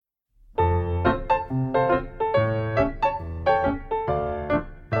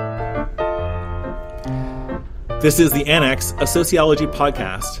This is the Annex, a Sociology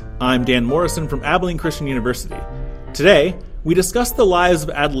Podcast. I'm Dan Morrison from Abilene Christian University. Today, we discuss the lives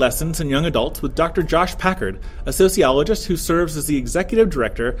of adolescents and young adults with Dr. Josh Packard, a sociologist who serves as the executive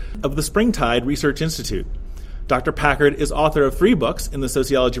director of the Springtide Research Institute. Dr. Packard is author of 3 books in the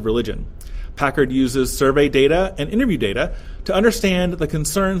sociology of religion. Packard uses survey data and interview data to understand the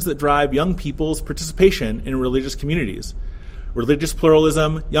concerns that drive young people's participation in religious communities. Religious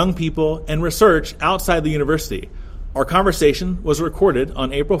pluralism, young people, and research outside the university. Our conversation was recorded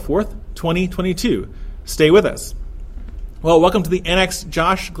on April 4th, 2022. Stay with us. Well, welcome to the Annex.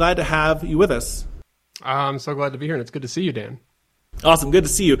 Josh, glad to have you with us. I'm so glad to be here, and it's good to see you, Dan. Awesome. Good to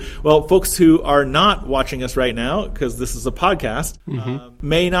see you. Well, folks who are not watching us right now, because this is a podcast,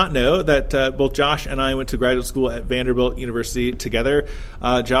 may not know that both Josh and I went to graduate school at Vanderbilt University together.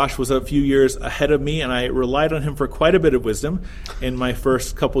 Josh was a few years ahead of me, and I relied on him for quite a bit of wisdom in my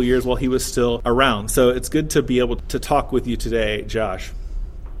first couple years while he was still around. So it's good to be able to talk with you today, Josh.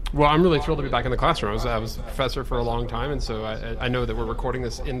 Well, I'm really thrilled to be back in the classroom. I was a professor for a long time, and so I know that we're recording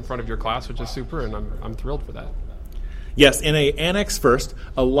this in front of your class, which is super, and I'm thrilled for that. Yes, in a Annex First,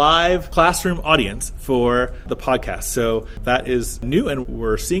 a live classroom audience for the podcast. So that is new, and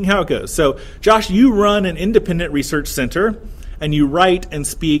we're seeing how it goes. So, Josh, you run an independent research center, and you write and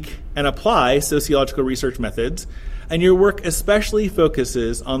speak and apply sociological research methods, and your work especially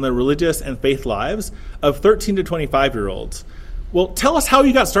focuses on the religious and faith lives of 13 to 25-year-olds. Well, tell us how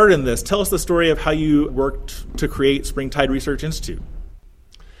you got started in this. Tell us the story of how you worked to create Springtide Research Institute.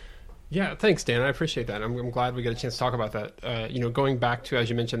 Yeah, thanks, Dan. I appreciate that. I'm glad we get a chance to talk about that. Going back to, as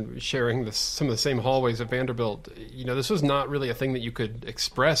you mentioned, sharing some of the same hallways at Vanderbilt, this was not really a thing that you could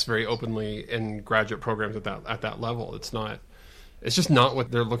express very openly in graduate programs at that level. It's just not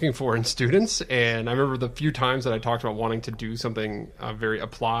what they're looking for in students. And I remember the few times that I talked about wanting to do something very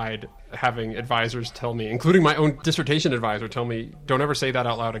applied, having advisors tell me, including my own dissertation advisor, tell me, don't ever say that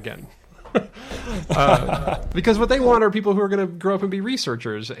out loud again. Because what they want are people who are going to grow up and be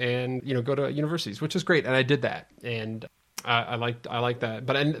researchers and go to universities, which is great, and I did that, and I like that.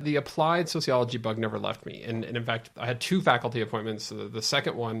 But the applied sociology bug never left me, and in fact, I had 2 faculty appointments. The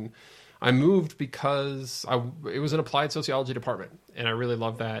second one, I moved because it was an applied sociology department, and I really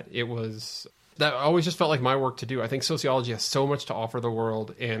loved that. That always just felt like my work to do. I think sociology has so much to offer the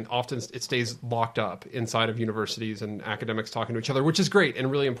world, and often it stays locked up inside of universities and academics talking to each other, which is great and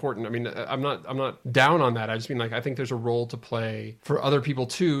really important. I mean, I'm not down on that. I just mean, I think there's a role to play for other people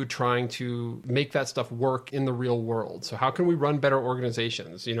too, trying to make that stuff work in the real world. So how can we run better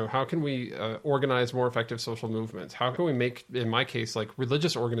organizations? How can we organize more effective social movements? How can we make, in my case, like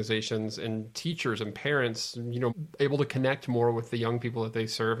religious organizations and teachers and parents, able to connect more with the young people that they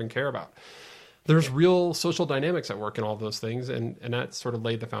serve and care about? There's real social dynamics at work in all of those things, and that sort of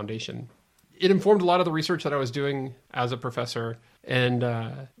laid the foundation. It informed a lot of the research that I was doing as a professor, and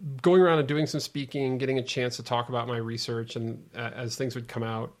going around and doing some speaking, getting a chance to talk about my research, and as things would come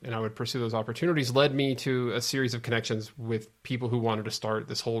out and I would pursue those opportunities, led me to a series of connections with people who wanted to start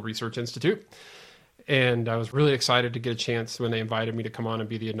this whole research institute. And I was really excited to get a chance when they invited me to come on and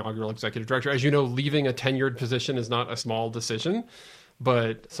be the inaugural executive director. As you know, leaving a tenured position is not a small decision.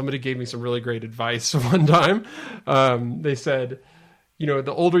 But somebody gave me some really great advice one time. They said,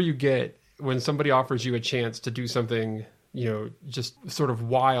 the older you get, when somebody offers you a chance to do something, just sort of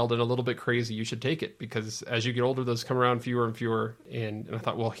wild and a little bit crazy, you should take it. Because as you get older, those come around fewer and fewer. And I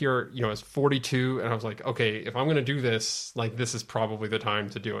thought, well, here, I was 42. And I was like, okay, if I'm going to do this, this is probably the time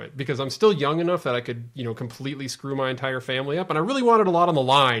to do it. Because I'm still young enough that I could, completely screw my entire family up. And I really wanted a lot on the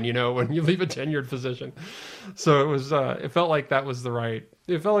line, when you leave a tenured position. So it was, it felt like it was the right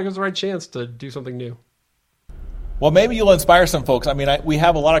chance to do something new. Well, maybe you'll inspire some folks. I mean, we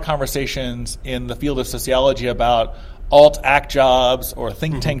have a lot of conversations in the field of sociology about alt-act jobs or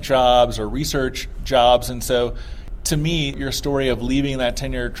think tank jobs or research jobs. And so to me, your story of leaving that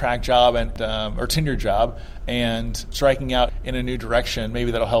tenured track job or tenured job and striking out in a new direction,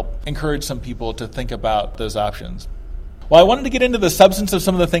 maybe that'll help encourage some people to think about those options. Well, I wanted to get into the substance of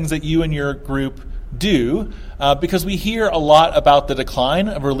some of the things that you and your group do, because we hear a lot about the decline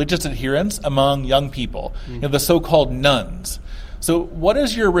of religious adherence among young people, the so-called nuns. So what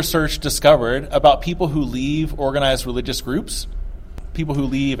has your research discovered about people who leave organized religious groups, people who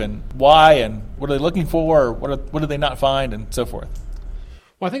leave and why, and what are they looking for, or what do they not find, and so forth?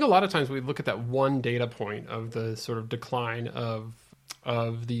 Well, I think a lot of times we look at that one data point of the sort of decline of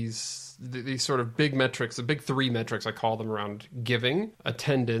these sort of big metrics, the big 3 metrics I call them, around giving,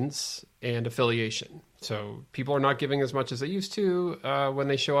 attendance, and affiliation. So people are not giving as much as they used to when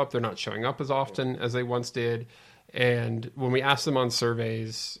they show up. They're not showing up as often as they once did. And when we ask them on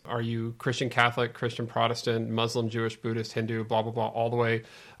surveys, are you Christian Catholic, Christian Protestant, Muslim, Jewish, Buddhist, Hindu, blah, blah, blah, all the way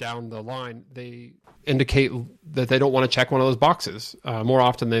down the line, they indicate that they don't want to check one of those boxes more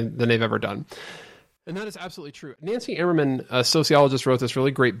often than they've ever done. And that is absolutely true. Nancy Ammerman, a sociologist, wrote this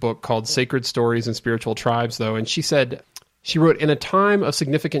really great book called Sacred Stories and Spiritual Tribes, though, and she wrote, in a time of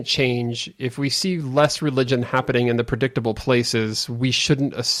significant change, if we see less religion happening in the predictable places, we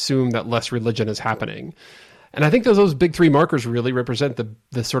shouldn't assume that less religion is happening. And I think those big three markers really represent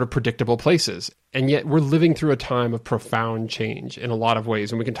the sort of predictable places. And yet we're living through a time of profound change in a lot of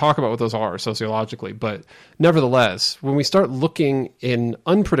ways. And we can talk about what those are sociologically. But nevertheless, when we start looking in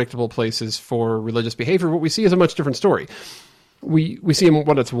unpredictable places for religious behavior, what we see is a much different story. We see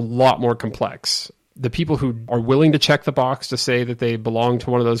one that's a lot more complex. The people who are willing to check the box to say that they belong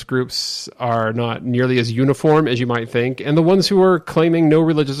to one of those groups are not nearly as uniform as you might think. And the ones who are claiming no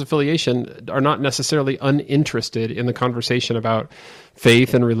religious affiliation are not necessarily uninterested in the conversation about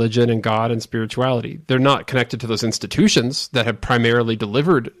faith and religion and God and spirituality. They're not connected to those institutions that have primarily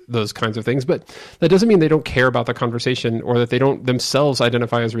delivered those kinds of things, but that doesn't mean they don't care about the conversation or that they don't themselves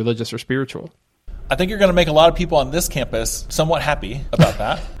identify as religious or spiritual. I think you're going to make a lot of people on this campus somewhat happy about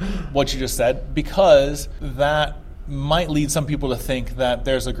that, what you just said, because that might lead some people to think that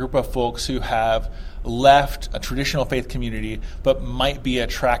there's a group of folks who have left a traditional faith community but might be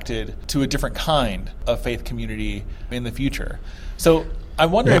attracted to a different kind of faith community in the future. So I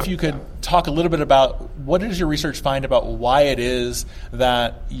wonder if you could talk a little bit about what does your research find about why it is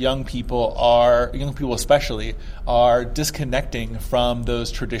that young people especially, are disconnecting from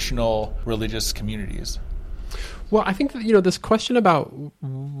those traditional religious communities? Well, I think that, this question about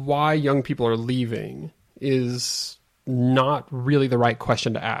why young people are leaving is not really the right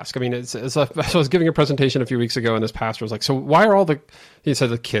question to ask. I mean, so I was giving a presentation a few weeks ago and this pastor was like, so why are he said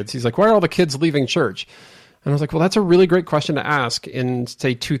the kids, he's like, why are all the kids leaving church? And I was like, well, that's a really great question to ask in,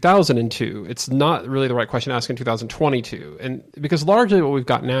 say, 2002. It's not really the right question to ask in 2022. And because largely what we've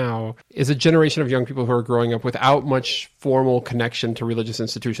got now is a generation of young people who are growing up without much formal connection to religious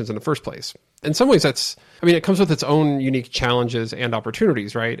institutions in the first place. In some ways, it comes with its own unique challenges and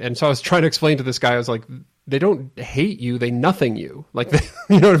opportunities, right? And so I was trying to explain to this guy, I was like, they don't hate you, they nothing you. Like,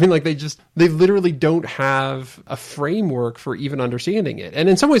 you know what I mean? Like they literally don't have a framework for even understanding it. And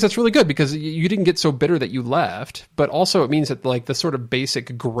in some ways that's really good because you didn't get so bitter that you left, but also it means that like the sort of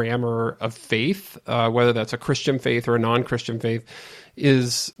basic grammar of faith, whether that's a Christian faith or a non-Christian faith,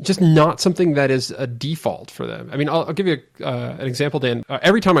 is just not something that is a default for them. I mean, I'll give you an example, Dan.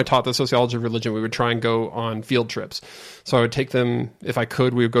 Every time I taught the sociology of religion, we would try and go on field trips. So I would take them, if I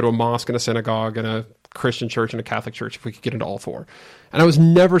could, we would go to a mosque and a synagogue and a Christian church and a Catholic church if we could get into all four. And I was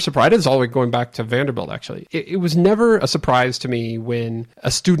never surprised. It's all the way going back to Vanderbilt, actually. It was never a surprise to me when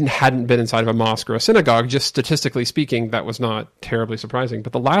a student hadn't been inside of a mosque or a synagogue. Just statistically speaking, that was not terribly surprising.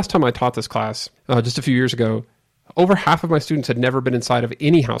 But the last time I taught this class, just a few years ago, over half of my students had never been inside of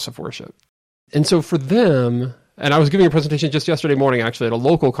any house of worship. And so for them, and I was giving a presentation just yesterday morning, actually, at a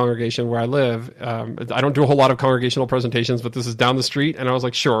local congregation where I live. I don't do a whole lot of congregational presentations, but this is down the street. And I was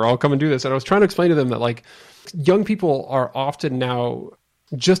like, sure, I'll come and do this. And I was trying to explain to them that like young people are often now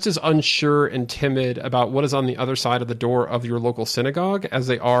just as unsure and timid about what is on the other side of the door of your local synagogue as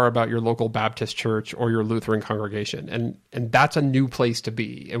they are about your local Baptist church or your Lutheran congregation. And that's a new place to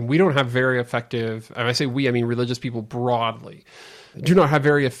be. And we don't have very effective, and I say we, I mean religious people broadly, do not have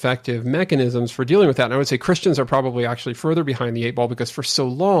very effective mechanisms for dealing with that. And I would say Christians are probably actually further behind the eight ball because for so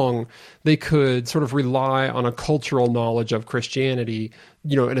long they could sort of rely on a cultural knowledge of Christianity,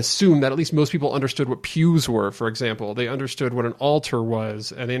 and assume that at least most people understood what pews were, for example. They understood what an altar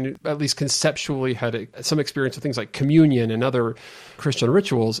was, and they at least conceptually had some experience with things like communion and other Christian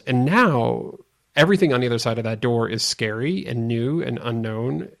rituals. And now everything on the other side of that door is scary and new and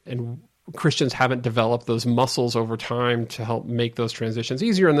unknown, and Christians haven't developed those muscles over time to help make those transitions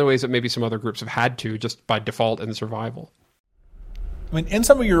easier in the ways that maybe some other groups have had to just by default and survival. I mean, in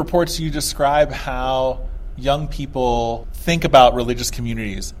some of your reports, you describe how young people think about religious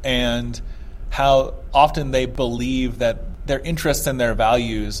communities and how often they believe that their interests and their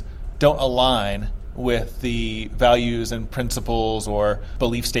values don't align with the values and principles or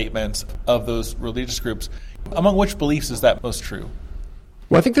belief statements of those religious groups. Among which beliefs is that most true?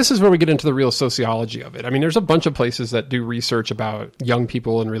 Well, I think this is where we get into the real sociology of it. I mean, there's a bunch of places that do research about young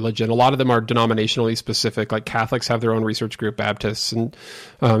people and religion. A lot of them are denominationally specific, like Catholics have their own research group, Baptists, and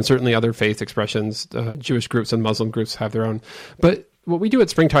certainly other faith expressions, Jewish groups and Muslim groups have their own. But what we do at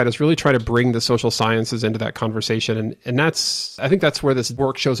Springtide is really try to bring the social sciences into that conversation. And I think that's where this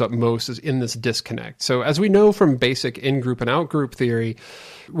work shows up most, is in this disconnect. So as we know from basic in-group and out-group theory,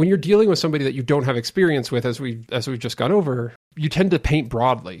 when you're dealing with somebody that you don't have experience with, as we've just gone over, you tend to paint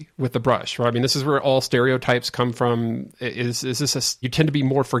broadly with the brush, right? I mean, this is where all stereotypes come from. You tend to be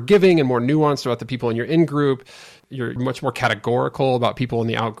more forgiving and more nuanced about the people in your in-group. You're much more categorical about people in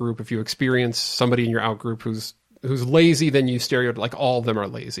the out-group. If you experience somebody in your out-group who's lazy, then you stereotype like all of them are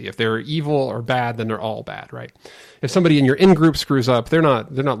lazy. If they're evil or bad, then they're all bad, right? If somebody in your in-group screws up, they're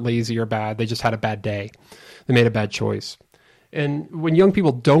not lazy or bad. They just had a bad day. They made a bad choice. And when young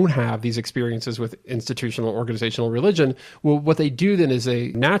people don't have these experiences with institutional organizational religion, well, what they do then is they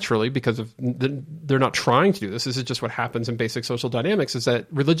naturally, because they're not trying to do this is just what happens in basic social dynamics, is that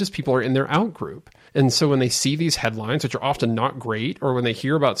religious people are in their out-group. And so when they see these headlines, which are often not great, or when they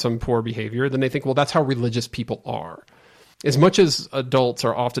hear about some poor behavior, then they think, well, that's how religious people are. As much as adults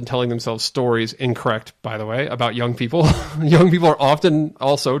are often telling themselves stories, incorrect, by the way, about young people, young people are often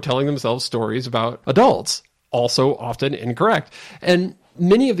also telling themselves stories about adults, also often incorrect. And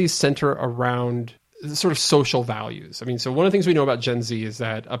many of these center around sort of social values. I mean, so one of the things we know about Gen Z is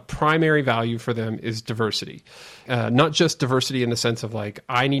that a primary value for them is diversity. Not just diversity in the sense of like,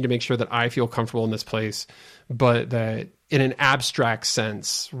 I need to make sure that I feel comfortable in this place, but that in an abstract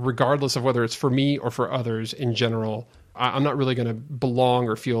sense, regardless of whether it's for me or for others in general, I'm not really going to belong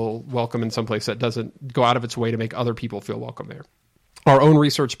or feel welcome in some place that doesn't go out of its way to make other people feel welcome there. Our own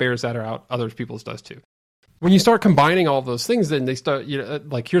research bears that out. Other people's does too. When you start combining all of those things, then they start,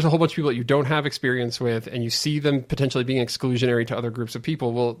 like, here's a whole bunch of people that you don't have experience with, and you see them potentially being exclusionary to other groups of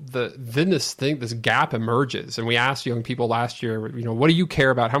people. Well, then this gap emerges. And we asked young people last year, what do you care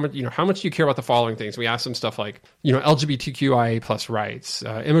about? How much do you care about the following things? We asked them stuff like, LGBTQIA plus rights,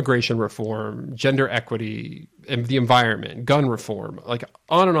 immigration reform, gender equity, and the environment, gun reform, like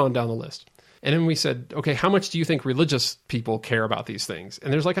on and on down the list. And then we said, okay, how much do you think religious people care about these things?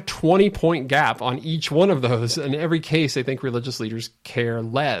 And there's like a 20-point gap on each one of those. In every case, they think religious leaders care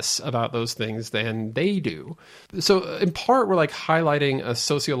less about those things than they do. So in part, we're like highlighting a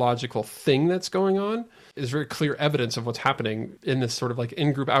sociological thing that's going on. Is very clear evidence of what's happening in this sort of like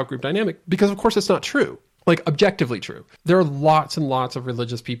in-group, out-group dynamic, because of course it's not true. Like objectively true. There are lots and lots of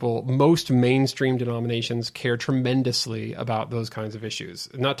religious people. Most mainstream denominations care tremendously about those kinds of issues,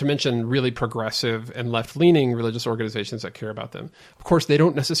 not to mention really progressive and left-leaning religious organizations that care about them. Of course, they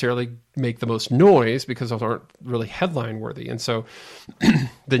don't necessarily make the most noise because those aren't really headline worthy. And so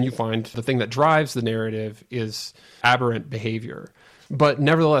then you find the thing that drives the narrative is aberrant behavior. But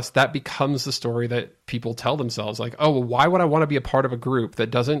nevertheless, that becomes the story that people tell themselves, like, oh, well, why would I want to be a part of a group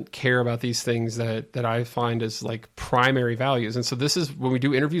that doesn't care about these things that I find as like primary values? And so this is when we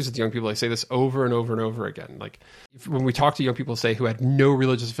do interviews with young people, I say this over and over and over again. Like when we talk to young people, say, who had no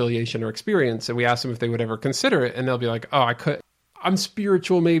religious affiliation or experience, and we ask them if they would ever consider it, and they'll be like, oh, I'm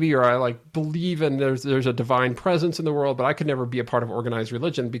spiritual maybe, or I like believe in there's a divine presence in the world, but I could never be a part of organized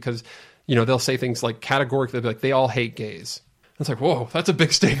religion because, they'll say things like categorically, they'll be like, they all hate gays. It's like, whoa, that's a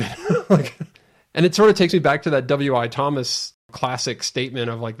big statement. And it sort of takes me back to that W.I. Thomas classic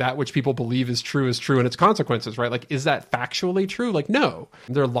statement of like, that which people believe is true and its consequences, right? Like, is that factually true? Like, no.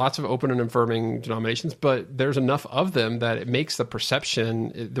 There are lots of open and affirming denominations, but there's enough of them that it makes the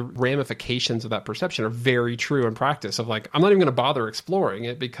perception, the ramifications of that perception are very true in practice of like, I'm not even going to bother exploring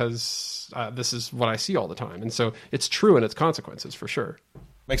it because this is what I see all the time. And so it's true in its consequences for sure.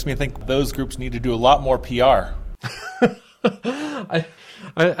 Makes me think those groups need to do a lot more PR.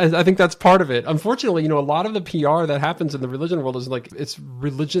 I think that's part of it. Unfortunately, a lot of the PR that happens in the religion world is like, it's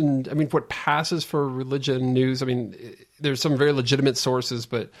religion. I mean, what passes for religion news, I mean, there's some very legitimate sources,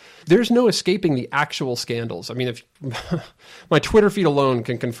 but there's no escaping the actual scandals. I mean, if my Twitter feed alone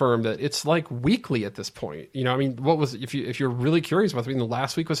can confirm that it's like weekly at this point. I mean, if you're really curious about it, I mean, the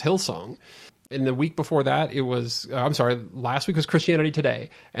last week was Hillsong. And the week before that, it was, last week was Christianity Today.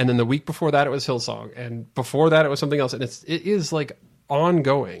 And then the week before that, it was Hillsong. And before that, it was something else. And it is like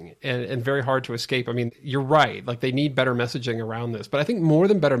ongoing and very hard to escape. I mean, you're right. Like they need better messaging around this. But I think more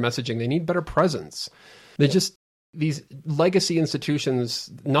than better messaging, they need better presence. These legacy institutions,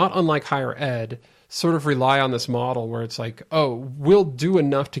 not unlike higher ed, sort of rely on this model where it's like, oh, we'll do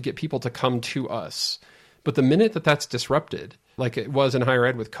enough to get people to come to us. But the minute that that's disrupted, like it was in higher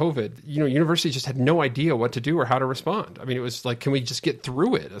ed with COVID, universities just had no idea what to do or how to respond. I mean, it was like, can we just get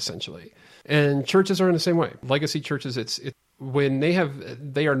through it, essentially? And churches are in the same way. Legacy churches, when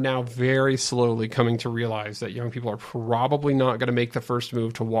they are now very slowly coming to realize that young people are probably not going to make the first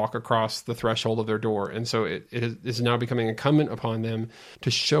move to walk across the threshold of their door. And so it is now becoming incumbent upon them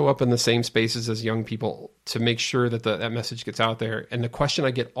to show up in the same spaces as young people to make sure that that message gets out there. And the question I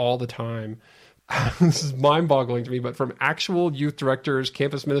get all the time, this is mind-boggling to me, but from actual youth directors,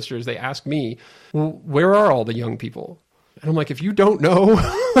 campus ministers, they ask me, well, where are all the young people? And I'm like, if you don't know,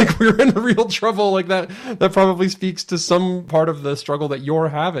 like we're in real trouble. Like that probably speaks to some part of the struggle that you're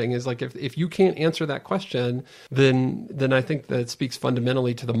having is like, if you can't answer that question, then I think that speaks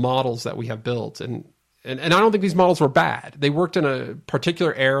fundamentally to the models that we have built. And I don't think these models were bad. They worked in a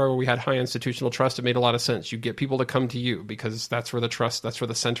particular era where we had high institutional trust. It made a lot of sense. You get people to come to you because that's where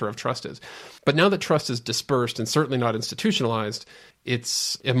the center of trust is. But now that trust is dispersed and certainly not institutionalized,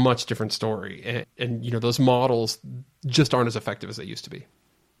 it's a much different story. And those models just aren't as effective as they used to be.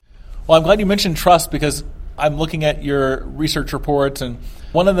 Well, I'm glad you mentioned trust because I'm looking at your research reports, and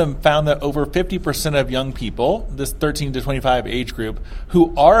one of them found that over 50% of young people, this 13 to 25 age group,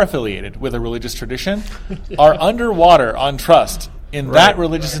 who are affiliated with a religious tradition are underwater on trust in that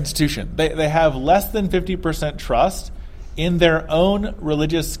religious institution. They have less than 50% trust in their own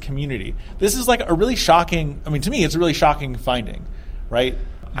religious community. This is like a really shocking, to me, it's a really shocking finding, right?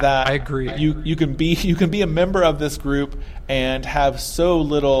 That I agree. You can be a member of this group and have so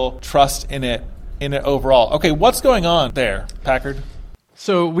little trust in it overall. Okay, what's going on there, Packard?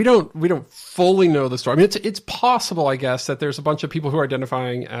 So we don't fully know the story. It's possible, I guess, that there's a bunch of people who are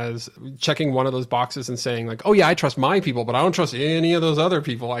identifying as checking one of those boxes and saying like, oh yeah, I trust my people, but I don't trust any of those other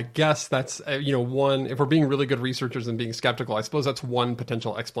people. I guess that's one. If we're being really good researchers and being skeptical, I suppose that's one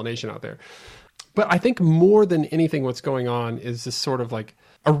potential explanation out there. But I think more than anything, what's going on is this sort of like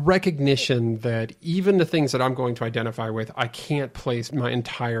a recognition that even the things that I'm going to identify with, I can't place my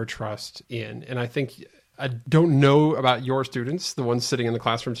entire trust in. And I think, I don't know about your students, the ones sitting in the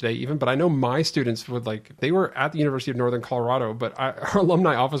classroom today even, but I know my students they were at the University of Northern Colorado, but our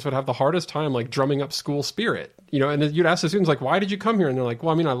alumni office would have the hardest time drumming up school spirit. And you'd ask the students like, why did you come here? And they're like,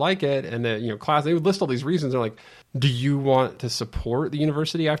 well, I like it. And class, they would list all these reasons. They're like, do you want to support the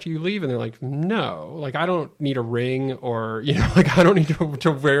university after you leave? And they're like, no, I don't need a ring or, I don't need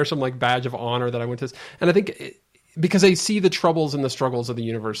to wear some badge of honor that I went to. And I think because they see the troubles and the struggles of the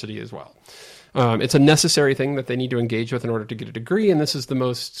university as well. It's a necessary thing that they need to engage with in order to get a degree. And this is the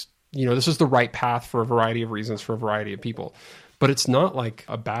most, this is the right path for a variety of reasons for a variety of people. But it's not like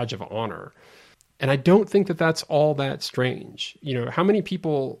a badge of honor. And I don't think that that's all that strange. How many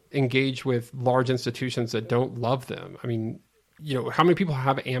people engage with large institutions that don't love them? How many people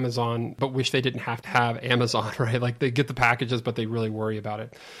have Amazon but wish they didn't have to have Amazon, right? They get the packages, but they really worry about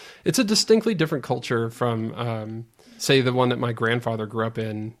it. It's a distinctly different culture from, say, the one that my grandfather grew up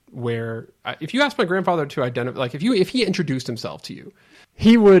in, where if you ask my grandfather to identify, if he introduced himself to you,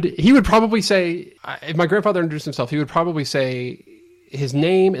 he would probably say, if my grandfather introduced himself, he would probably say his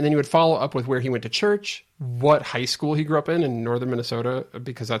name, and then he would follow up with where he went to church, what high school he grew up in northern Minnesota,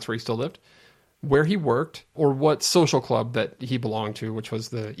 because that's where he still lived, where he worked, or what social club that he belonged to, which was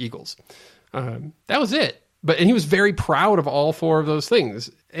the Eagles. That was it. And he was very proud of all four of those things.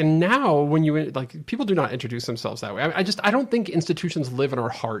 And now when people do not introduce themselves that way. I don't think institutions live in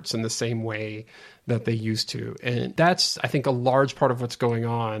our hearts in the same way that they used to. And that's, I think, a large part of what's going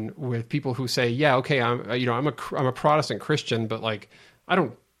on with people who say, yeah, okay, I'm a Protestant Christian, but I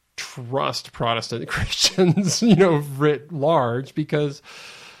don't trust Protestant Christians, writ large, because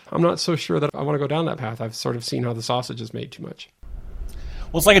I'm not so sure that I want to go down that path. I've sort of seen how the sausage is made too much.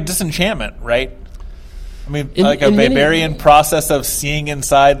 Well, it's like a disenchantment, right? A Bavarian process of seeing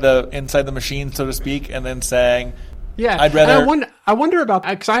inside the machine, so to speak, and then saying, "Yeah, I'd rather." And I wonder about,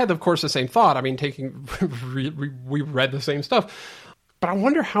 because I had, of course, the same thought. We read the same stuff, but I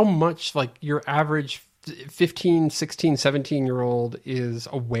wonder how much your average 15, 16, 17-year-old is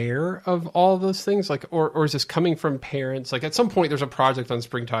aware of all of those things, or is this coming from parents? At some point, there's a project on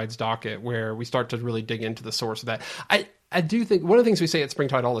Springtide's docket where we start to really dig into the source of that. I do think one of the things we say at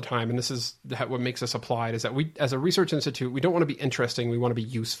Springtide all the time, and this is what makes us applied, is that we, as a research institute, we don't want to be interesting, we want to be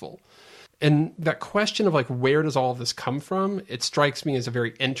useful. And that question of where does all of this come from? It strikes me as a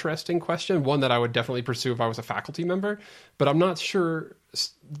very interesting question, one that I would definitely pursue if I was a faculty member, but I'm not sure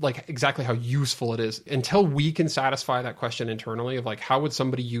exactly how useful it is until we can satisfy that question internally of how would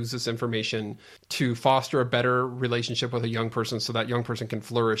somebody use this information to foster a better relationship with a young person so that young person can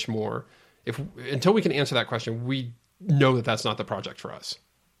flourish more. Until we can answer that question, we know that that's not the project for us.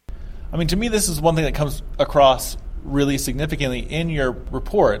 To me, this is one thing that comes across really significantly in your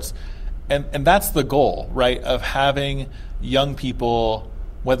reports, and that's the goal, right, of having young people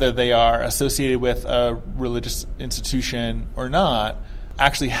whether they are associated with a religious institution or not,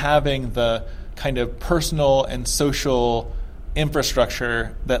 actually having the kind of personal and social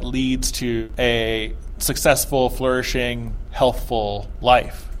infrastructure that leads to a successful, flourishing, healthful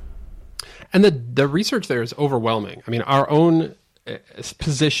life. And the research there is overwhelming. I mean, our own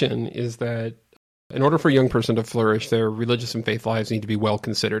position is that in order for a young person to flourish, their religious and faith lives need to be well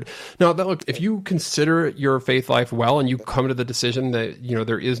considered. Now, look, if you consider your faith life well and you come to the decision that,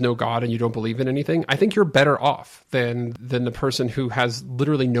 there is no God and you don't believe in anything, I think you're better off than the person who has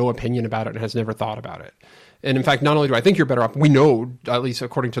literally no opinion about it and has never thought about it. And in fact, not only do I think you're better off, we know, at least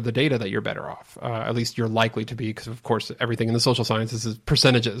according to the data, that you're better off. At least you're likely to be, because of course, everything in the social sciences is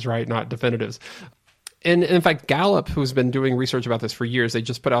percentages, right? Not definitives. And in fact, Gallup, who's been doing research about this for years, they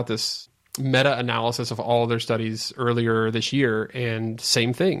just put out this meta-analysis of all of their studies earlier this year, and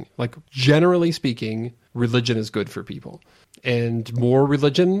same thing. Like, generally speaking, religion is good for people. And more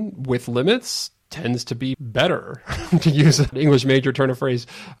religion with limits tends to be better, to use an English major turn of phrase.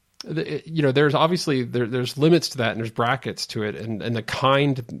 There's obviously, there's limits to that, and there's brackets to it, and the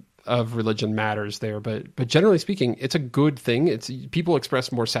kind of religion matters there. But generally speaking, it's a good thing. People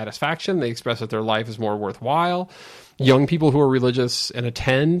express more satisfaction. They express that their life is more worthwhile. Young people who are religious and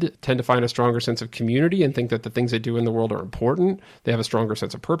tend to find a stronger sense of community and think that the things they do in the world are important. They have a stronger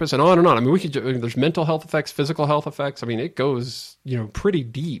sense of purpose, and on and on. I mean, there's mental health effects, physical health effects. I mean, it goes, pretty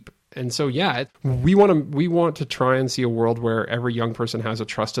deep. And so, yeah, we want to try and see a world where every young person has a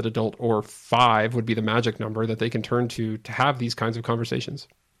trusted adult, or 5 would be the magic number that they can turn to have these kinds of conversations.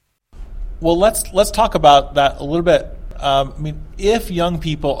 Well, let's talk about that a little bit. If young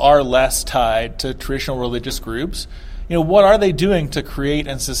people are less tied to traditional religious groups, what are they doing to create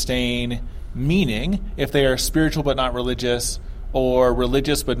and sustain meaning if they are spiritual but not religious, or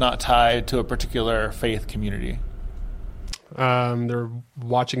religious but not tied to a particular faith community? They're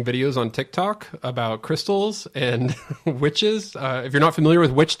watching videos on TikTok about crystals and witches. If you're not familiar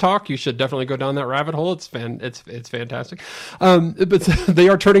with witch talk, you should definitely go down that rabbit hole. It's fantastic. But they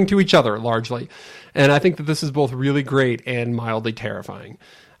are turning to each other largely. And I think that this is both really great and mildly terrifying.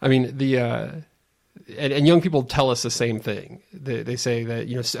 I mean, and young people tell us the same thing. They say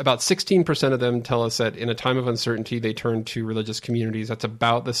that, about 16% of them tell us that in a time of uncertainty, they turn to religious communities. That's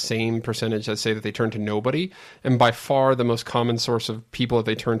about the same percentage that say that they turn to nobody. And by far, the most common source of people that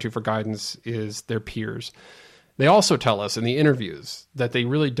they turn to for guidance is their peers. They also tell us in the interviews that they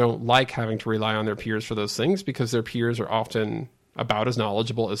really don't like having to rely on their peers for those things, because their peers are often about as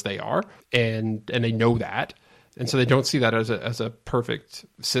knowledgeable as they are, and they know that. And so they don't see that as a perfect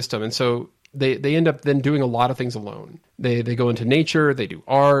system. And so they end up then doing a lot of things alone. They go into nature, they do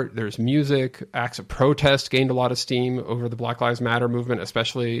art, there's music, acts of protest gained a lot of steam over the Black Lives Matter movement,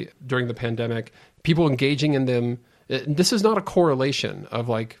 especially during the pandemic. People engaging in them. This is not a correlation of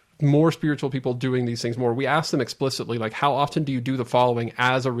like more spiritual people doing these things more. We ask them explicitly, like, how often do you do the following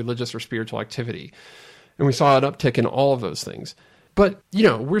as a religious or spiritual activity? And we saw an uptick in all of those things. But,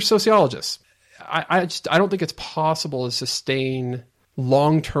 we're sociologists. I don't think it's possible to sustain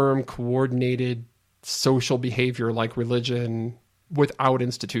long-term coordinated social behavior like religion without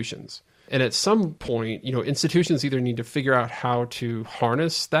institutions. And at some point, institutions either need to figure out how to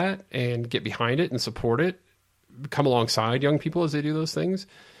harness that and get behind it and support it, come alongside young people as they do those things,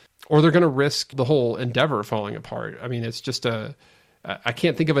 or they're going to risk the whole endeavor falling apart. I mean, it's just I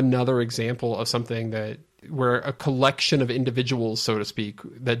can't think of another example of something where a collection of individuals, so to speak,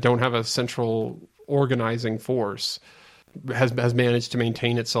 that don't have a central organizing force has managed to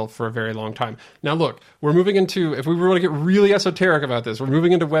maintain itself for a very long time. Now, look, we're moving into, if we were to get really esoteric about this, we're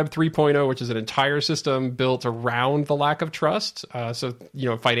moving into Web 3.0, which is an entire system built around the lack of trust. So,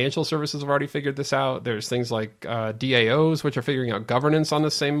 financial services have already figured this out. There's things like DAOs, which are figuring out governance on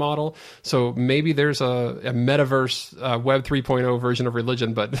the same model. So maybe there's a metaverse Web 3.0 version of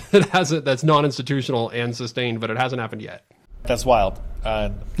religion, but that's non-institutional and sustained, but it hasn't happened yet. That's wild.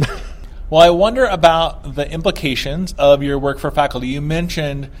 Well, I wonder about the implications of your work for faculty. You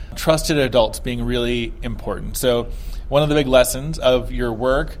mentioned trusted adults being really important. So one of the big lessons of your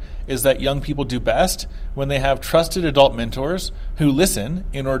work is that young people do best when they have trusted adult mentors who listen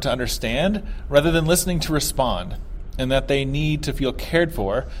in order to understand rather than listening to respond, and that they need to feel cared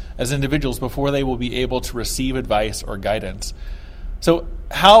for as individuals before they will be able to receive advice or guidance. So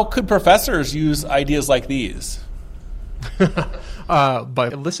how could professors use ideas like these? By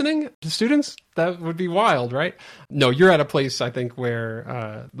listening to students, that would be wild, right? No, you're at a place, I think,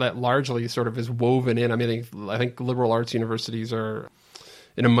 where that largely sort of is woven in. I mean, I think liberal arts universities are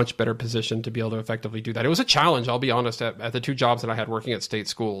in a much better position to be able to effectively do that. It was a challenge, I'll be honest, at the 2 jobs that I had working at state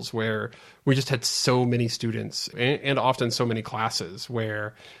schools, where we just had so many students and often so many classes,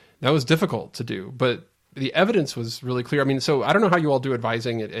 where that was difficult to do. But the evidence was really clear. I mean, so I don't know how you all do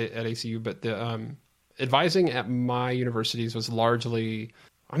advising at ACU, but the advising at my universities was largely,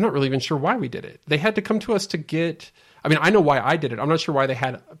 I'm not really even sure why we did it. They had to come to us to get, I mean, I know why I did it. I'm not sure why they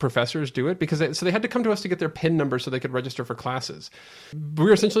had professors do it, because they had to come to us to get their PIN number so they could register for classes. We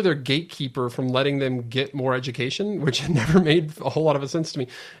were essentially their gatekeeper from letting them get more education, which never made a whole lot of sense to me.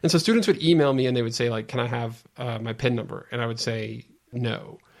 And so students would email me and they would say, like, can I have my PIN number? And I would say,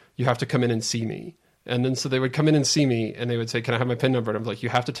 no, you have to come in and see me. And then so they would come in and see me and they would say, can I have my PIN number? And I'm like, you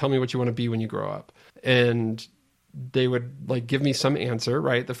have to tell me what you want to be when you grow up. And they would like give me some answer,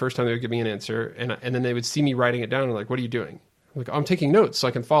 right? The first time they would give me an answer. And then they would see me writing it down and like, what are you doing? I'm like, I'm taking notes so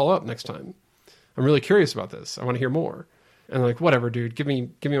I can follow up next time. I'm really curious about this. I want to hear more. And like, whatever, dude, give me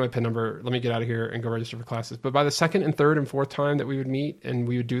my PIN number. Let me get out of here and go register for classes. But by the second and third and fourth time that we would meet and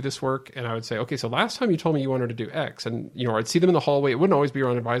we would do this work, and I would say, okay, so last time you told me you wanted to do X, and I'd see them in the hallway. It wouldn't always be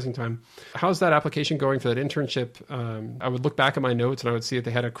around advising time. How's that application going for that internship? I would look back at my notes and I would see that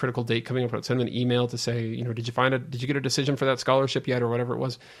they had a critical date coming up. I would send them an email to say, did you get a decision for that scholarship yet, or whatever it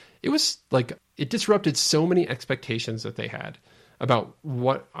was. It was like, it disrupted so many expectations that they had about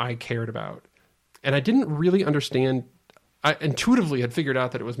what I cared about. And I didn't really understand. I intuitively had figured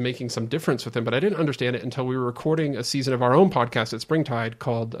out that it was making some difference with them, but I didn't understand it until we were recording a season of our own podcast at Springtide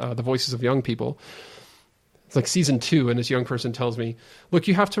called The Voices of Young People. It's like season 2, and this young person tells me, look,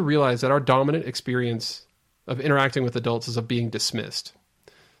 you have to realize that our dominant experience of interacting with adults is of being dismissed.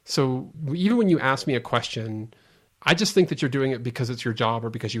 So even when you ask me a question, I just think that you're doing it because it's your job or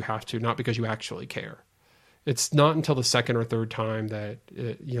because you have to, not because you actually care. It's not until the second or third time that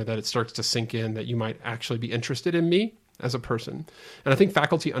it starts to sink in that you might actually be interested in me as a person. And I think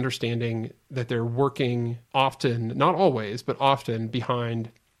faculty understanding that they're working often, not always, but often behind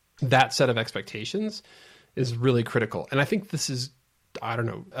that set of expectations is really critical. And I think this is,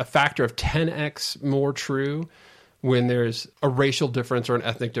 a factor of 10x more true when there's a racial difference or an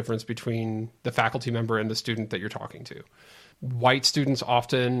ethnic difference between the faculty member and the student that you're talking to. White students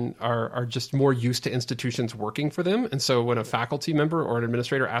often are just more used to institutions working for them. And so when a faculty member or an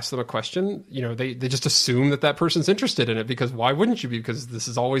administrator asks them a question, they just assume that person's interested in it, because why wouldn't you be? Because this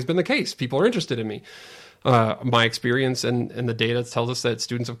has always been the case. People are interested in me. My experience and the data tells us that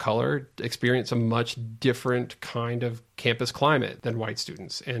students of color experience a much different kind of campus climate than white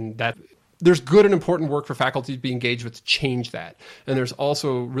students. And that there's good and important work for faculty to be engaged with to change that. And there's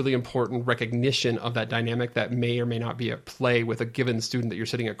also really important recognition of that dynamic that may or may not be at play with a given student that you're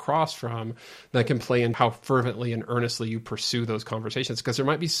sitting across from, that can play in how fervently and earnestly you pursue those conversations, because there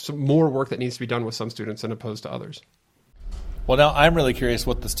might be some more work that needs to be done with some students than opposed to others. Well, now I'm really curious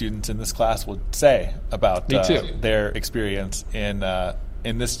what the students in this class would say about their experience in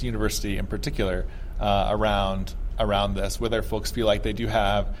this university in particular around this, whether folks feel like they do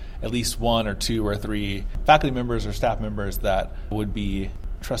have at least 1 or 2 or 3 faculty members or staff members that would be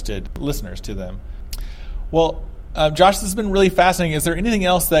trusted listeners to them. Well, Josh, this has been really fascinating. Is there anything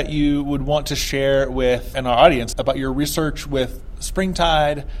else that you would want to share with our audience about your research with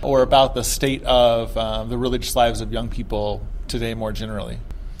Springtide, or about the state of the religious lives of young people today more generally?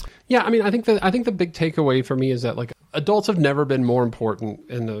 Yeah, I mean, I think the big takeaway for me is that adults have never been more important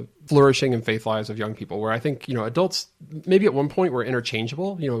in the flourishing and faith lives of young people, where I think, adults maybe at one point were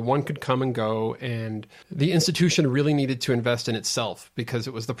interchangeable. One could come and go, and the institution really needed to invest in itself because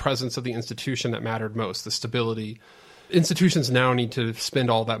it was the presence of the institution that mattered most, the stability. Institutions now need to spend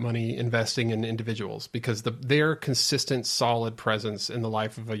all that money investing in individuals, because their consistent, solid presence in the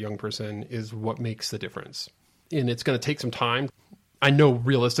life of a young person is what makes the difference. And it's going to take some time. I know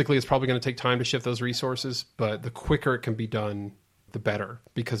realistically it's probably going to take time to shift those resources, but the quicker it can be done, the better,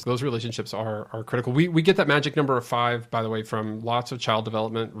 because those relationships are critical. We get that magic number of 5, by the way, from lots of child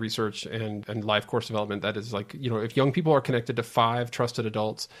development research and life course development. That is if young people are connected to 5 trusted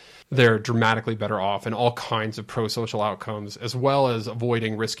adults, they're dramatically better off in all kinds of pro-social outcomes, as well as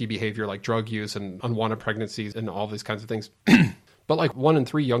avoiding risky behavior like drug use and unwanted pregnancies and all these kinds of things. But 1 in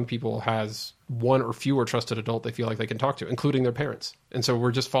 3 young people has 1 or fewer trusted adult they feel like they can talk to, including their parents. And so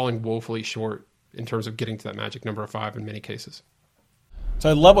we're just falling woefully short in terms of getting to that magic number of 5 in many cases. So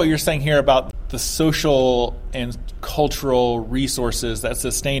I love what you're saying here about the social and cultural resources that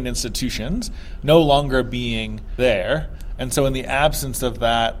sustain institutions no longer being there. And so in the absence of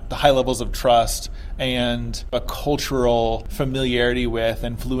that, the high levels of trust and a cultural familiarity with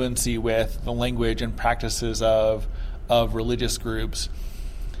and fluency with the language and practices of religious groups,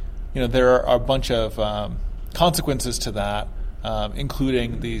 there are a bunch of consequences to that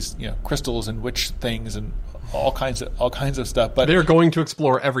including these crystals and witch things and all kinds of stuff. But they're going to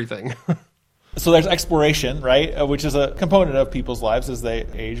explore everything. So there's exploration, right, which is a component of people's lives as they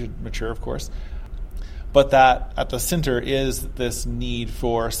age and mature, of course. But that at the center is this need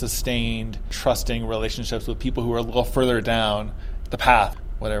for sustained, trusting relationships with people who are a little further down the path,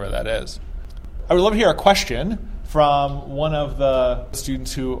 whatever that is. I would love to hear a question from one of the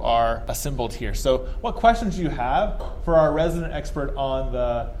students who are assembled here. So what questions do you have for our resident expert on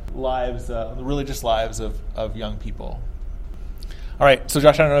the lives, the religious lives of young people? All right, so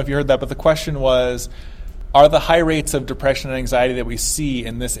Josh, I don't know if you heard that, but the question was, are the high rates of depression and anxiety that we see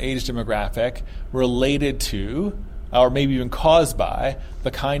in this age demographic related to, or maybe even caused by, the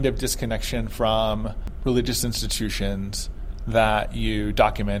kind of disconnection from religious institutions that you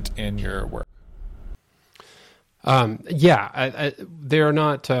document in your work? They're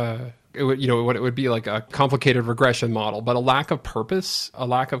not, it would be like a complicated regression model, but a lack of purpose, a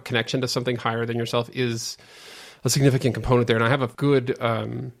lack of connection to something higher than yourself is a significant component there. And I have a good,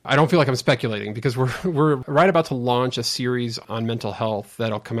 I don't feel like I'm speculating because we're right about to launch a series on mental health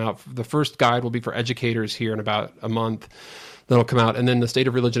that'll come out. The first guide will be for educators here in about a month. That'll come out. And then the state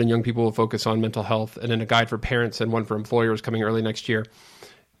of religion and young people will focus on mental health, and then a guide for parents and one for employers coming early next year.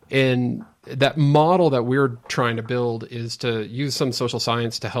 And that model that we're trying to build is to use some social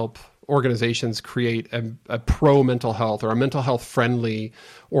science to help organizations create a pro-mental health or a mental health friendly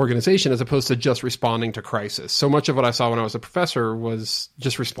organization as opposed to just responding to crisis. So much of what I saw when I was a professor was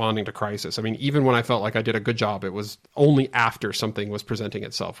just responding to crisis. I mean, even when I felt like I did a good job, it was only after something was presenting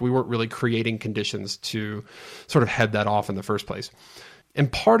itself. We weren't really creating conditions to sort of head that off in the first place. And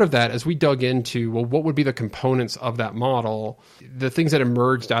part of that, as we dug into, well, what would be the components of that model, the things that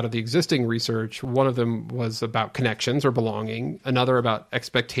emerged out of the existing research, one of them was about connections or belonging, another about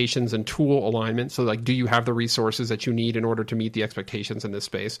expectations and tool alignment. So like, do you have the resources that you need in order to meet the expectations in this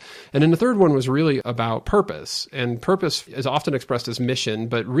space? And then the third one was really about purpose. And purpose is often expressed as mission,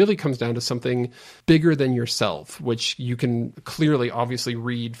 but really comes down to something bigger than yourself, which you can clearly, obviously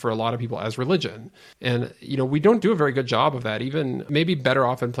read for a lot of people as religion. And, we don't do a very good job of that, even maybe better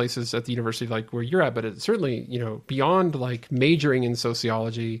off in places at the university like where you're at, but it's certainly, beyond like majoring in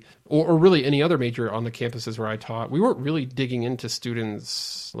sociology or really any other major on the campuses where I taught, we weren't really digging into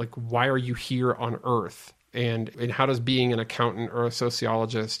students like, why are you here on Earth? And how does being an accountant or a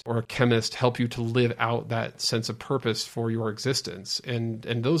sociologist or a chemist help you to live out that sense of purpose for your existence? And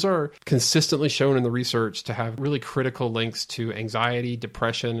those are consistently shown in the research to have really critical links to anxiety,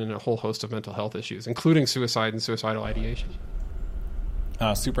 depression, and a whole host of mental health issues, including suicide and suicidal ideation.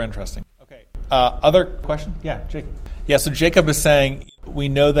 Super interesting. Okay. Other question? Yeah, Jacob. Yeah, so Jacob is saying, we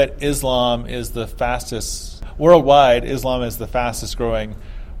know that Islam is the fastest, worldwide, Islam is the fastest growing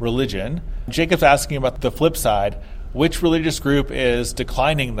religion. Jacob's asking about the flip side. Which religious group is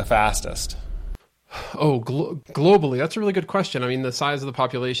declining the fastest? Oh, globally, that's a really good question. I mean, the size of the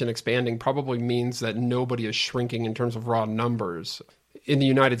population expanding probably means that nobody is shrinking in terms of raw numbers. In the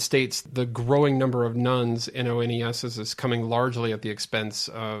United States, the growing number of nuns, NONES, is coming largely at the expense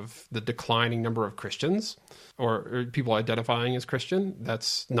of the declining number of Christians or people identifying as Christian.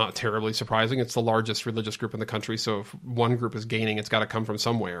 That's not terribly surprising. It's the largest religious group in the country, so if one group is gaining, it's got to come from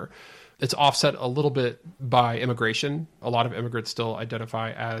somewhere. It's offset a little bit by immigration. A lot of immigrants still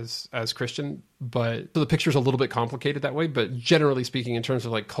identify as Christian, but so the picture's a little bit complicated that way. But generally speaking, in terms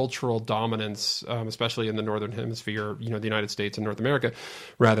of like cultural dominance, especially in the Northern Hemisphere, the United States and North America,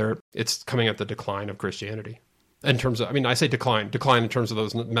 rather, it's coming at the decline of Christianity. In terms of, I say decline in terms of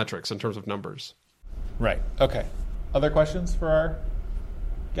those metrics, in terms of numbers. Right. Okay. Other questions for our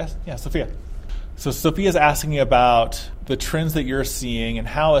guest? Yeah, Sophia. So Sophia's asking about the trends that you're seeing and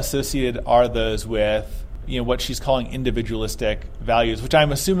how associated are those with, what she's calling individualistic values, which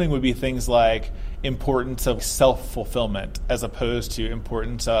I'm assuming would be things like importance of self-fulfillment as opposed to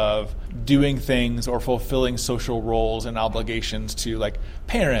importance of doing things or fulfilling social roles and obligations to like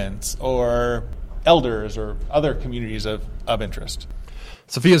parents or elders or other communities of interest.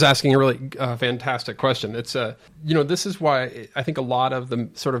 Sophia's asking a really fantastic question. It's this is why I think a lot of the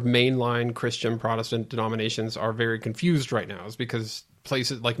sort of mainline Christian Protestant denominations are very confused right now, is because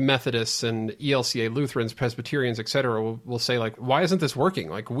places like Methodists and ELCA Lutherans, Presbyterians, et cetera, will say like, why isn't this working?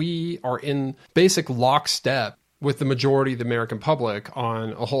 Like, we are in basic lockstep with the majority of the American public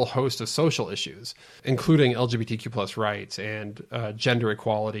on a whole host of social issues, including LGBTQ plus rights and gender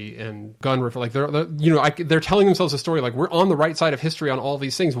equality and gun reform. Like they're telling themselves a story like, we're on the right side of history on all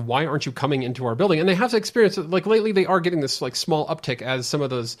these things. Why aren't you coming into our building? And they have to experience it. Like lately, they are getting this like small uptick as some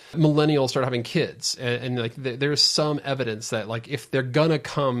of those millennials start having kids, and like there's some evidence that like if they're gonna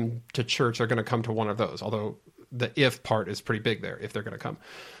come to church, they're gonna come to one of those. Although the if part is pretty big there, if they're going to come.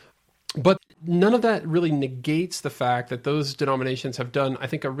 But none of that really negates the fact that those denominations have done, I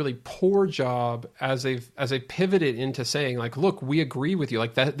think, a really poor job as they pivoted into saying, like, look, we agree with you.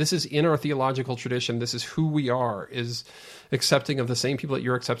 Like, that this is in our theological tradition. This is who we are, is accepting of the same people that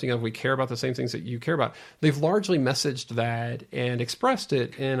you're accepting of. We care about the same things that you care about. They've largely messaged that and expressed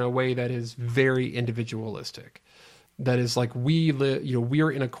it in a way that is very individualistic. That is like,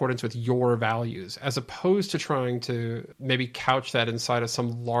 we're in accordance with your values, as opposed to trying to maybe couch that inside of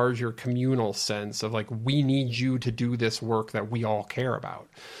some larger communal sense of like, we need you to do this work that we all care about.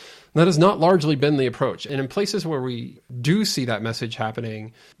 That has not largely been the approach. And in places where we do see that message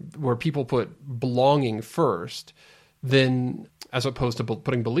happening, where people put belonging first, then as opposed to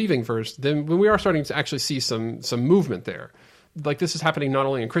putting believing first, then we are starting to actually see some movement there. Like, this is happening not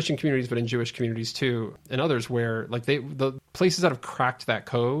only in Christian communities, but in Jewish communities too, and others, where like the places that have cracked that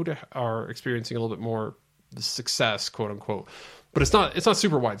code are experiencing a little bit more success, quote unquote. But it's not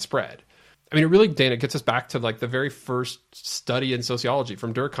super widespread. I mean, it really, Dan, it gets us back to like the very first study in sociology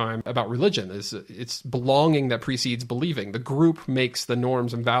from Durkheim about religion. It's belonging that precedes believing. The group makes the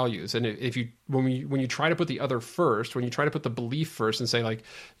norms and values. And when you try to put the other first, when you try to put the belief first and say like,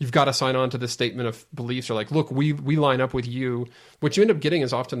 you've got to sign on to this statement of beliefs, or like, look, we line up with you, what you end up getting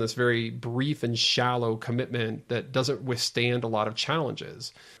is often this very brief and shallow commitment that doesn't withstand a lot of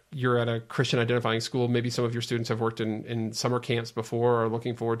challenges. You're at a Christian identifying school. Maybe some of your students have worked in summer camps before, or are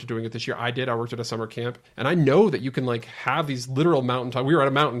looking forward to doing it this year. I worked at a summer camp, and I know that you can like have these literal mountaintop. We were at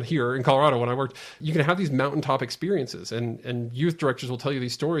a mountain here in Colorado when I worked. You can have these mountaintop experiences, and youth directors will tell you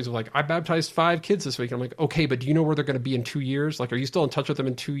these stories of like, I baptized 5 kids this week. And I'm like, okay, but do you know where they're going to be in 2 years? Like, are you still in touch with them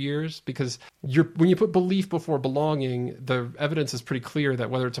in 2 years? Because when you put belief before belonging, the evidence is pretty clear that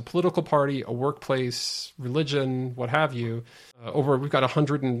whether it's a political party, a workplace, religion, what have you, we've got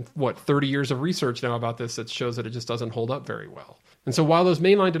 130 years of research now about this that shows that it just doesn't hold up very well. And so while those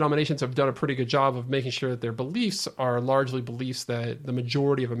mainline denominations have done a pretty good job of making sure that their beliefs are largely beliefs that the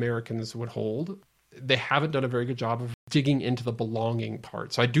majority of Americans would hold, they haven't done a very good job of digging into the belonging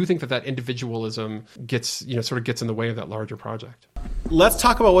part. So I do think that individualism gets in the way of that larger project. Let's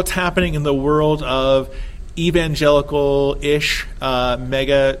talk about what's happening in the world of evangelical-ish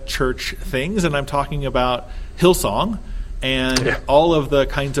mega church things. And I'm talking about Hillsong and all of the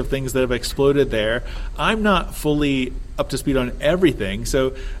kinds of things that have exploded there. I'm not fully up to speed on everything.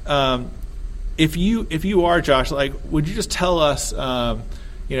 So if you are, Josh, like, would you just tell us,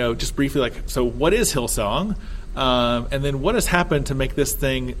 just briefly, like, so what is Hillsong? And then what has happened to make this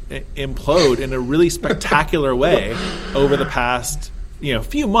thing implode in a really spectacular way over the past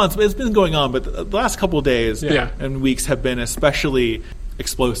few months? It's been going on, but the last couple of days and weeks have been especially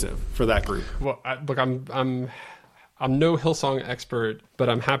explosive for that group. Well, look, I'm no Hillsong expert, but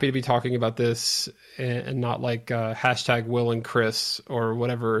I'm happy to be talking about this and not like hashtag Will and Chris or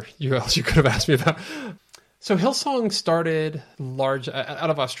whatever else you could have asked me about. So Hillsong started large out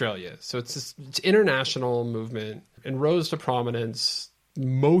of Australia. So it's international movement and rose to prominence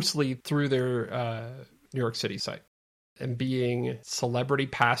mostly through their New York City site and being celebrity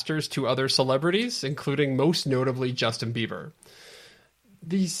pastors to other celebrities, including most notably Justin Bieber.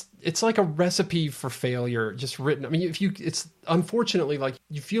 It's like a recipe for failure just written. I mean, it's unfortunately like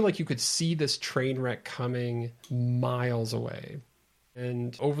you feel like you could see this train wreck coming miles away.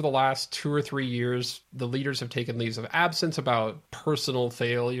 And over the last 2 or 3 years, the leaders have taken leaves of absence about personal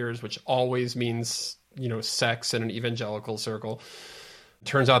failures, which always means, sex in an evangelical circle.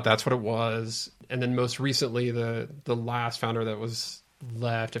 Turns out that's what it was. And then most recently, the last founder that was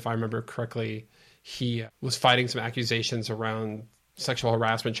left, if I remember correctly, he was fighting some accusations around sexual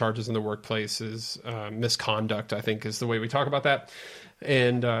harassment charges in the workplace, misconduct, I think is the way we talk about that,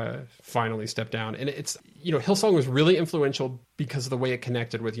 and finally stepped down. And it's, Hillsong was really influential because of the way it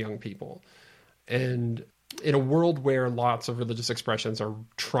connected with young people. And in a world where lots of religious expressions are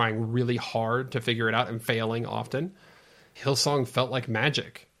trying really hard to figure it out and failing often, Hillsong felt like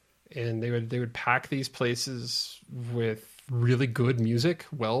magic. And they would pack these places with really good music,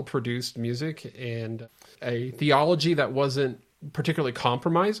 well-produced music, and a theology that wasn't particularly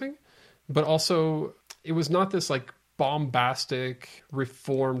compromising, but also it was not this like bombastic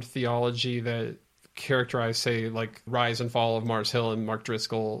reformed theology that characterized, say, like Rise and Fall of Mars Hill and Mark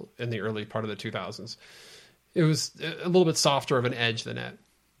Driscoll in the early part of the 2000s. It was a little bit softer of an edge than it.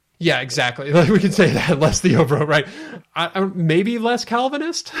 Yeah, exactly. Like we could say that, less Theobro, right? Maybe less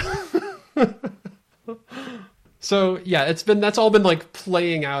Calvinist. So yeah, that's all been like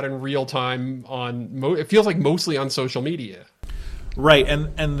playing out in real time it feels like mostly on social media. Right,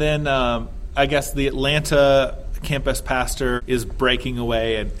 and then I guess the Atlanta campus pastor is breaking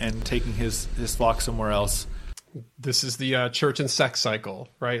away and taking his flock somewhere else. This is the church and sex cycle,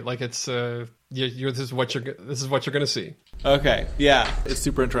 right? Like it's this is what you're going to see. Okay, yeah, it's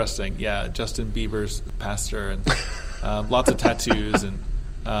super interesting. Yeah, Justin Bieber's pastor and lots of tattoos and.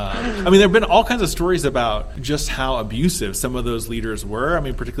 I mean, there have been all kinds of stories about just how abusive some of those leaders were. I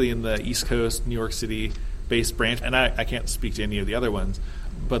mean, particularly in the East Coast, New York City-based branch, and I can't speak to any of the other ones,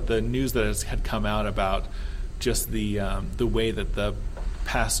 but the news that had come out about just the way that the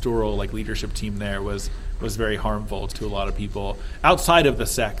pastoral leadership team there was very harmful to a lot of people outside of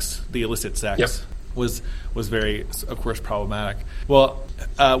the illicit sex. Yep. was very, of course, problematic. Well,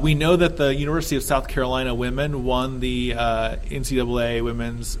 we know that the University of South Carolina women won the NCAA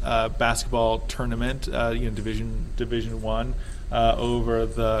women's basketball tournament, Division One, over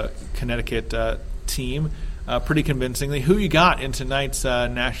the Connecticut team, pretty convincingly. Who you got in tonight's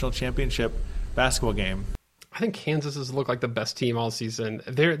national championship basketball game? I think Kansas has looked like the best team all season.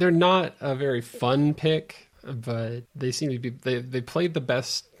 They're not a very fun pick, but they seem to be. They played the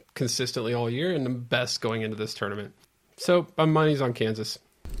best consistently all year and the best going into this tournament. So my money's on Kansas.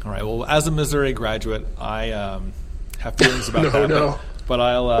 All right. Well, as a Missouri graduate, I have feelings about that. But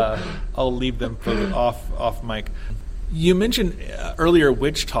I'll leave them for off mic. You mentioned earlier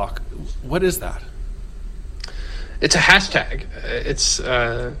witch talk. What is that? It's a hashtag. It's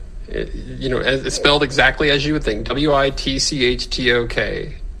it's spelled exactly as you would think.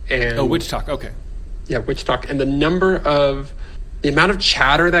 WITCHTOK. And witch talk. Okay. Yeah, witch talk. And the amount of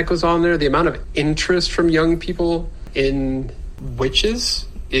chatter that goes on there, the amount of interest from young people in witches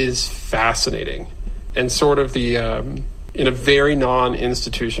is fascinating, and sort of in a very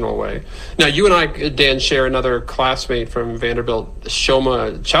non-institutional way. Now, you and I, Dan, share another classmate from Vanderbilt,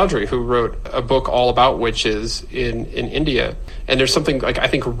 Shoma Chowdhury, who wrote a book all about witches in India. And there's something I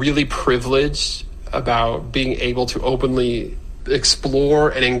think really privileged about being able to openly explore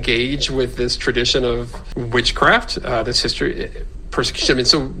and engage with this tradition of witchcraft, this history, persecution. I mean,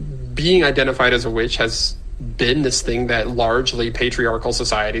 so being identified as a witch has been this thing that largely patriarchal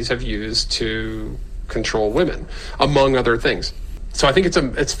societies have used to control women, among other things. So I think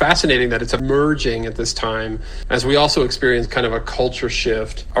it's fascinating that it's emerging at this time as we also experience kind of a culture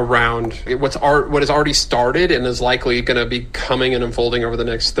shift around what has already started and is likely going to be coming and unfolding over the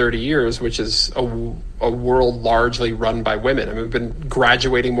next 30 years, which is a world largely run by women. I mean, we've been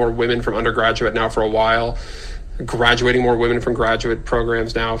graduating more women from undergraduate now for a while, graduating more women from graduate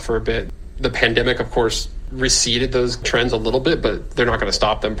programs now for a bit. The pandemic, of course, receded those trends a little bit, but they're not going to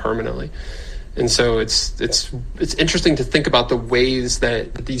stop them permanently. And so it's interesting to think about the ways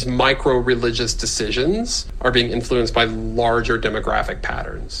that these micro-religious decisions are being influenced by larger demographic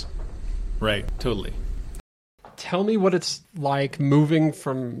patterns. Right, totally. Tell me what it's like moving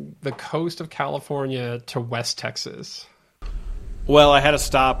from the coast of California to West Texas. Well, I had a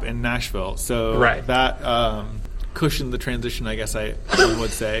stop in Nashville, so right. That cushioned the transition, I guess I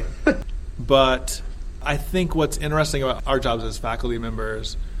would say. But I think what's interesting about our jobs as faculty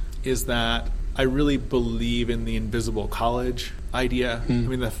members is that I really believe in the invisible college idea. I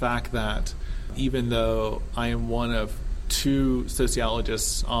mean, the fact that even though I am one of two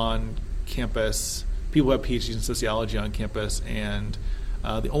sociologists on campus, people have PhDs in sociology on campus, and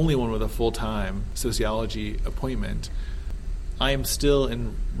the only one with a full-time sociology appointment, I am still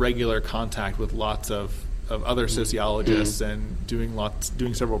in regular contact with lots of other sociologists and doing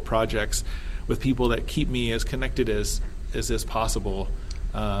several projects with people that keep me as connected as possible.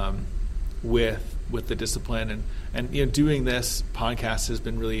 With the discipline and doing this podcast has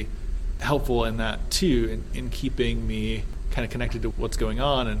been really helpful in that too, in keeping me kind of connected to what's going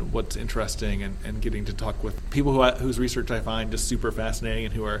on and what's interesting and getting to talk with people whose research I find just super fascinating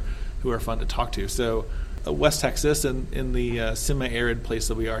and who are fun to talk to. So West Texas and in the semi-arid place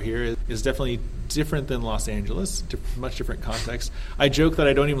that we are here is definitely different than Los Angeles, much different context. I joke that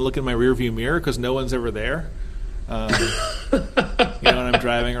I don't even look in my rearview mirror because no one's ever there. When I'm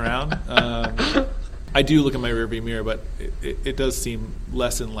driving around, I do look in my rearview mirror, but it does seem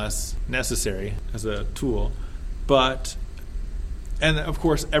less and less necessary as a tool. And of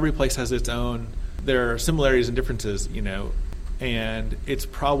course, every place has its own. There are similarities and differences, and it's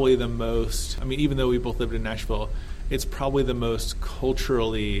probably the most. I mean, even though we both lived in Nashville, it's probably the most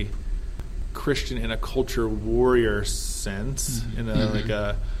culturally Christian in a culture warrior sense,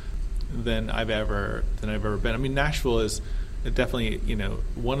 than I've ever been. I mean, Nashville is definitely,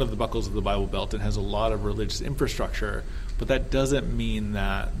 one of the buckles of the Bible Belt and has a lot of religious infrastructure, but that doesn't mean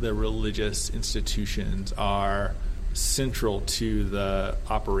that the religious institutions are central to the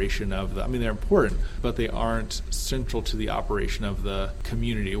operation of they're important, but they aren't central to the operation of the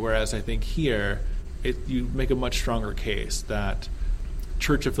community. Whereas I think here, you make a much stronger case that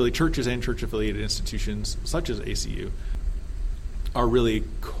churches and church-affiliated institutions such as ACU are really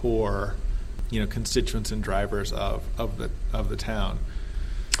core, constituents and drivers of the town.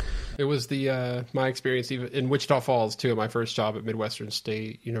 It was my experience even in Wichita Falls too. My first job at Midwestern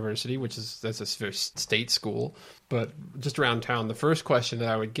State University, that's a state school, but just around town, the first question that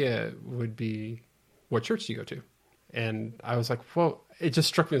I would get would be, "What church do you go to?" And I was like, well, it just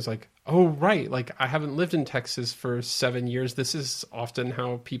struck me as like, oh, right. Like, I haven't lived in Texas for 7 years. This is often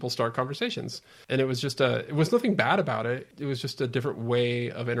how people start conversations. And it was it was nothing bad about it. It was just a different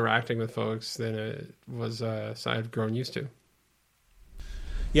way of interacting with folks than it was I've grown used to.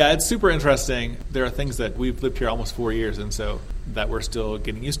 Yeah, it's super interesting. There are things that we've lived here almost 4 years, and so that we're still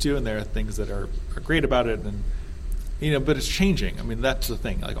getting used to, and there are things that are great about it, and but it's changing. I mean, that's the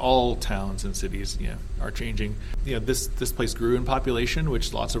thing. Like, all towns and cities, are changing. This place grew in population,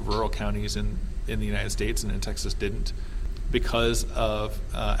 which lots of rural counties in the United States and in Texas didn't, because of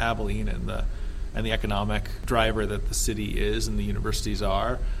Abilene and the economic driver that the city is and the universities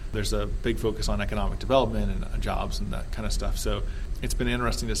are. There's a big focus on economic development and jobs and that kind of stuff. So it's been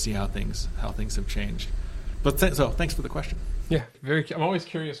interesting to see how things have changed. But thanks for the question. Yeah, I'm always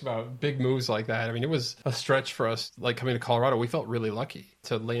curious about big moves like that. I mean, it was a stretch for us, like coming to Colorado. We felt really lucky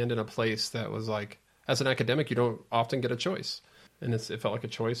to land in a place that was like, as an academic, you don't often get a choice. And it felt like a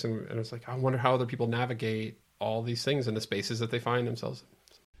choice. And it was like, I wonder how other people navigate all these things in the spaces that they find themselves in.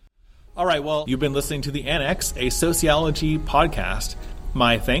 All right, well, you've been listening to the Annex, a sociology podcast.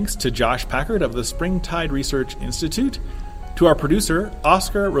 My thanks to Josh Packard of the Springtide Research Institute, to our producer,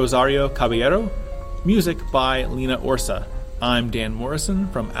 Oscar Rosario Caballero, music by Lena Orsa. I'm Dan Morrison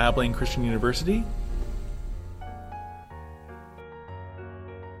from Abilene Christian University.